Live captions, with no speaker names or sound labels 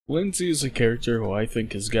Lindsay is a character who I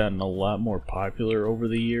think has gotten a lot more popular over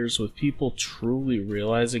the years, with people truly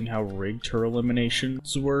realizing how rigged her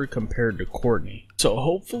eliminations were compared to Courtney. So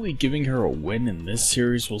hopefully giving her a win in this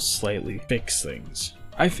series will slightly fix things.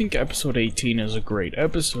 I think episode 18 is a great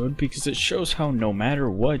episode because it shows how no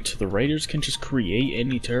matter what, the writers can just create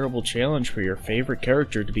any terrible challenge for your favorite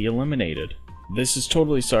character to be eliminated. This is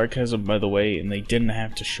totally sarcasm, by the way, and they didn't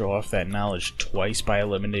have to show off that knowledge twice by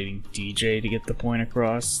eliminating DJ to get the point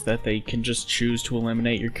across that they can just choose to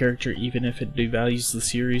eliminate your character even if it devalues the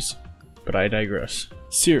series. But I digress.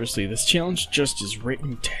 Seriously, this challenge just is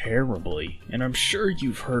written terribly, and I'm sure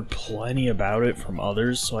you've heard plenty about it from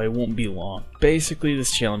others, so I won't be long. Basically,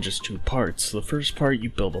 this challenge is two parts. The first part, you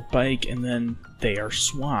build a bike, and then they are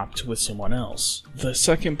swapped with someone else. The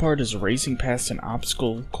second part is racing past an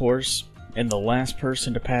obstacle course, and the last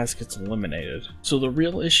person to pass gets eliminated. So the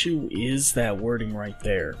real issue is that wording right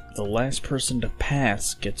there. The last person to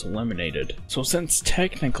pass gets eliminated. So since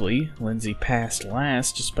technically Lindsay passed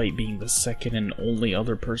last despite being the second and only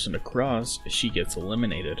other person to cross, she gets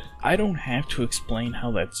eliminated. I don't have to explain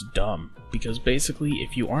how that's dumb, because basically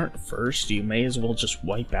if you aren't first, you may as well just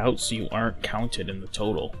wipe out so you aren't counted in the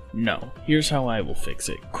total. No, here's how I will fix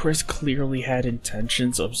it. Chris clearly had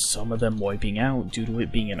intentions of some of them wiping out due to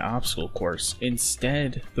it being an obstacle course.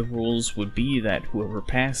 Instead, the rules would be that whoever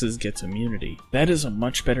passes gets immunity. That is a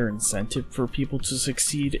much better incentive for people to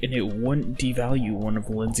succeed, and it wouldn't devalue one of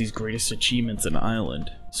Lindsay's greatest achievements in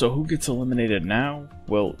Island. So who gets eliminated now?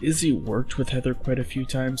 Well, Izzy worked with Heather quite a few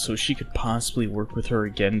times, so she could possibly work with her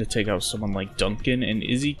again to take out someone like Duncan, and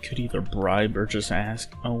Izzy could either bribe or just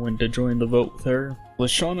ask Owen to join the vote with her.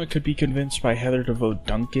 Lashawna could be convinced by Heather to vote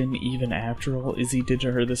Duncan even after all Izzy did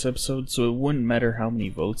to her this episode, so it wouldn't matter how many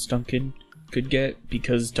votes Duncan could get,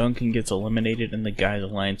 because Duncan gets eliminated and the Guys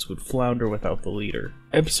Alliance would flounder without the leader.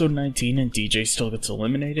 Episode 19 and DJ still gets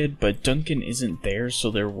eliminated, but Duncan isn't there,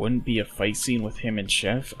 so there wouldn't be a fight scene with him and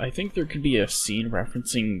Chef. I think there could be a scene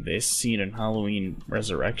referencing this scene in Halloween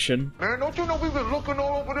Resurrection. Man, don't you know we've been looking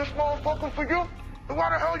all over this motherfucker for you? And why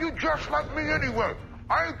the hell you dressed like me anyway?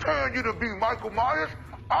 I ain't paying you to be Michael Myers.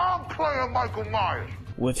 I'm playing Michael Myers.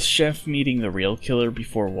 With Chef meeting the real killer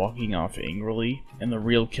before walking off angrily, and the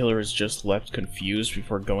real killer is just left confused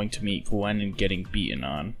before going to meet Gwen and getting beaten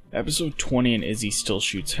on. Episode 20 and Izzy still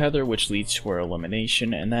shoots Heather, which leads to her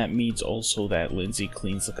elimination, and that means also that Lindsay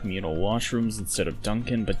cleans the communal washrooms instead of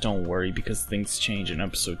Duncan, but don't worry because things change in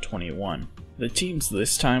episode 21. The teams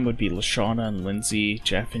this time would be Lashawna and Lindsay,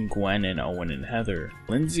 Jeff and Gwen, and Owen and Heather.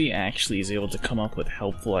 Lindsay actually is able to come up with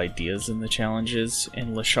helpful ideas in the challenges,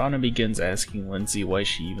 and Lashawna begins asking Lindsay why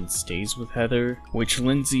she even stays with Heather, which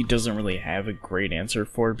Lindsay doesn't really have a great answer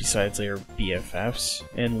for besides they are BFFs,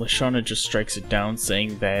 and Lashawna just strikes it down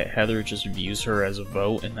saying that Heather just views her as a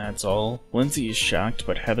vote and that's all. Lindsay is shocked,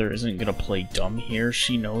 but Heather isn't gonna play dumb here.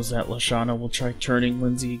 She knows that Lashawna will try turning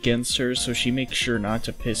Lindsay against her, so she makes sure not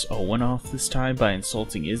to piss Owen off this time by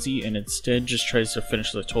insulting Izzy, and instead just tries to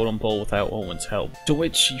finish the totem pole without Owen's help, to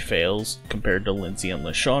which she fails compared to Lindsay and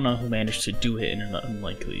Lashawna, who managed to do it in an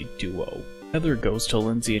unlikely duo. Heather goes to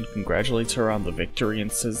Lindsay and congratulates her on the victory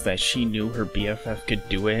and says that she knew her BFF could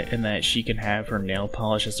do it and that she can have her nail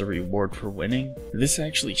polish as a reward for winning. This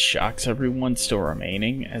actually shocks everyone still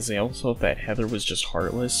remaining, as they all thought that Heather was just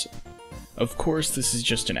heartless. Of course this is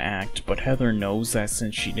just an act, but Heather knows that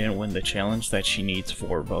since she didn't win the challenge that she needs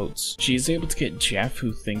 4 votes. She is able to get Jeff,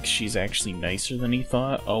 who thinks she's actually nicer than he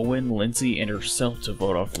thought, Owen, Lindsay, and herself to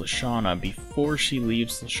vote off Lashawna. Before she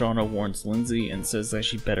leaves, Lashawna warns Lindsay and says that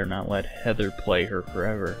she better not let Heather play her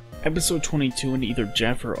forever. Episode 22 and either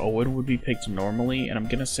Jeff or Owen would be picked normally, and I'm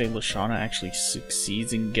gonna say Lashawna actually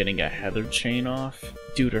succeeds in getting a Heather chain off.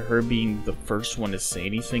 Due to her being the first one to say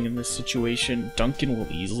anything in this situation, Duncan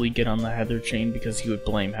will easily get on the Heather chain because he would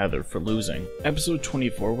blame Heather for losing. Episode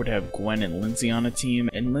 24 would have Gwen and Lindsay on a team,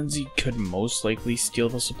 and Lindsay could most likely steal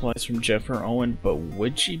the supplies from Jeff or Owen, but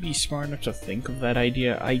would she be smart enough to think of that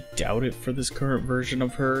idea? I doubt it for this current version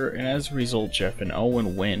of her, and as a result Jeff and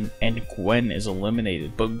Owen win, and Gwen is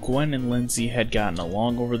eliminated. But Gwen and Lindsay had gotten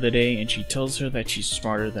along over the day, and she tells her that she's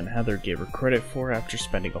smarter than Heather gave her credit for after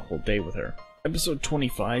spending a whole day with her. Episode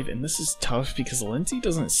 25, and this is tough because Lindsay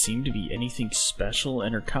doesn't seem to be anything special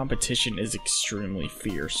and her competition is extremely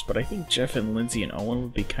fierce, but I think Jeff and Lindsay and Owen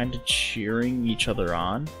would be kind of cheering each other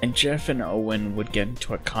on, and Jeff and Owen would get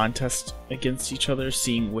into a contest against each other,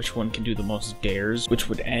 seeing which one can do the most dares, which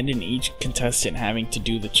would end in each contestant having to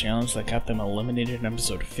do the challenge that got them eliminated in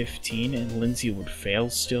episode 15, and Lindsay would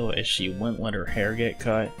fail still as she wouldn't let her hair get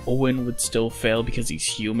cut. Owen would still fail because he's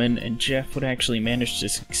human, and Jeff would actually manage to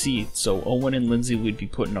succeed, so Owen Owen and Lindsay would be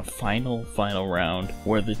put in a final round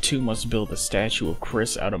where the two must build a statue of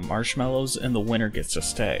Chris out of marshmallows and the winner gets to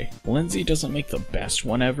stay. Lindsay doesn't make the best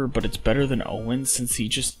one ever, but it's better than Owen since he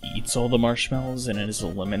just eats all the marshmallows and is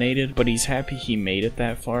eliminated, but he's happy he made it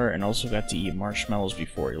that far and also got to eat marshmallows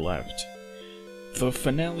before he left. The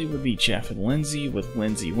finale would be Jeff and Lindsay, with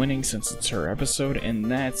Lindsay winning since it's her episode, and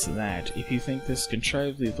that's that. If you think this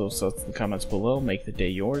contrived, leave those thoughts in the comments below, make the day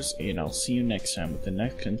yours, and I'll see you next time with the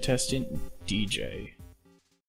next contestant, DJ.